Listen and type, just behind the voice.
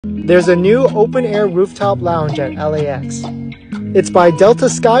There's a new open-air rooftop lounge at LAX. It's by Delta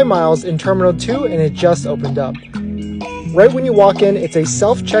Sky Miles in Terminal 2 and it just opened up. Right when you walk in, it's a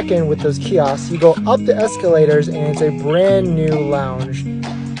self-check-in with those kiosks. You go up the escalators and it's a brand new lounge,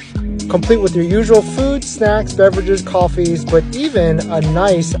 complete with your usual food, snacks, beverages, coffees, but even a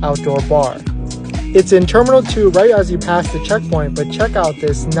nice outdoor bar. It's in Terminal 2 right as you pass the checkpoint, but check out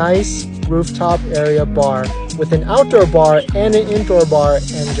this nice rooftop area bar with an outdoor bar and an indoor bar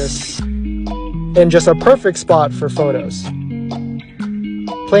and just a perfect spot for photos,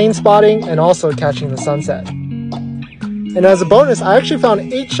 plane spotting, and also catching the sunset. And as a bonus, I actually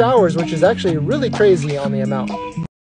found 8 showers, which is actually really crazy on the amount.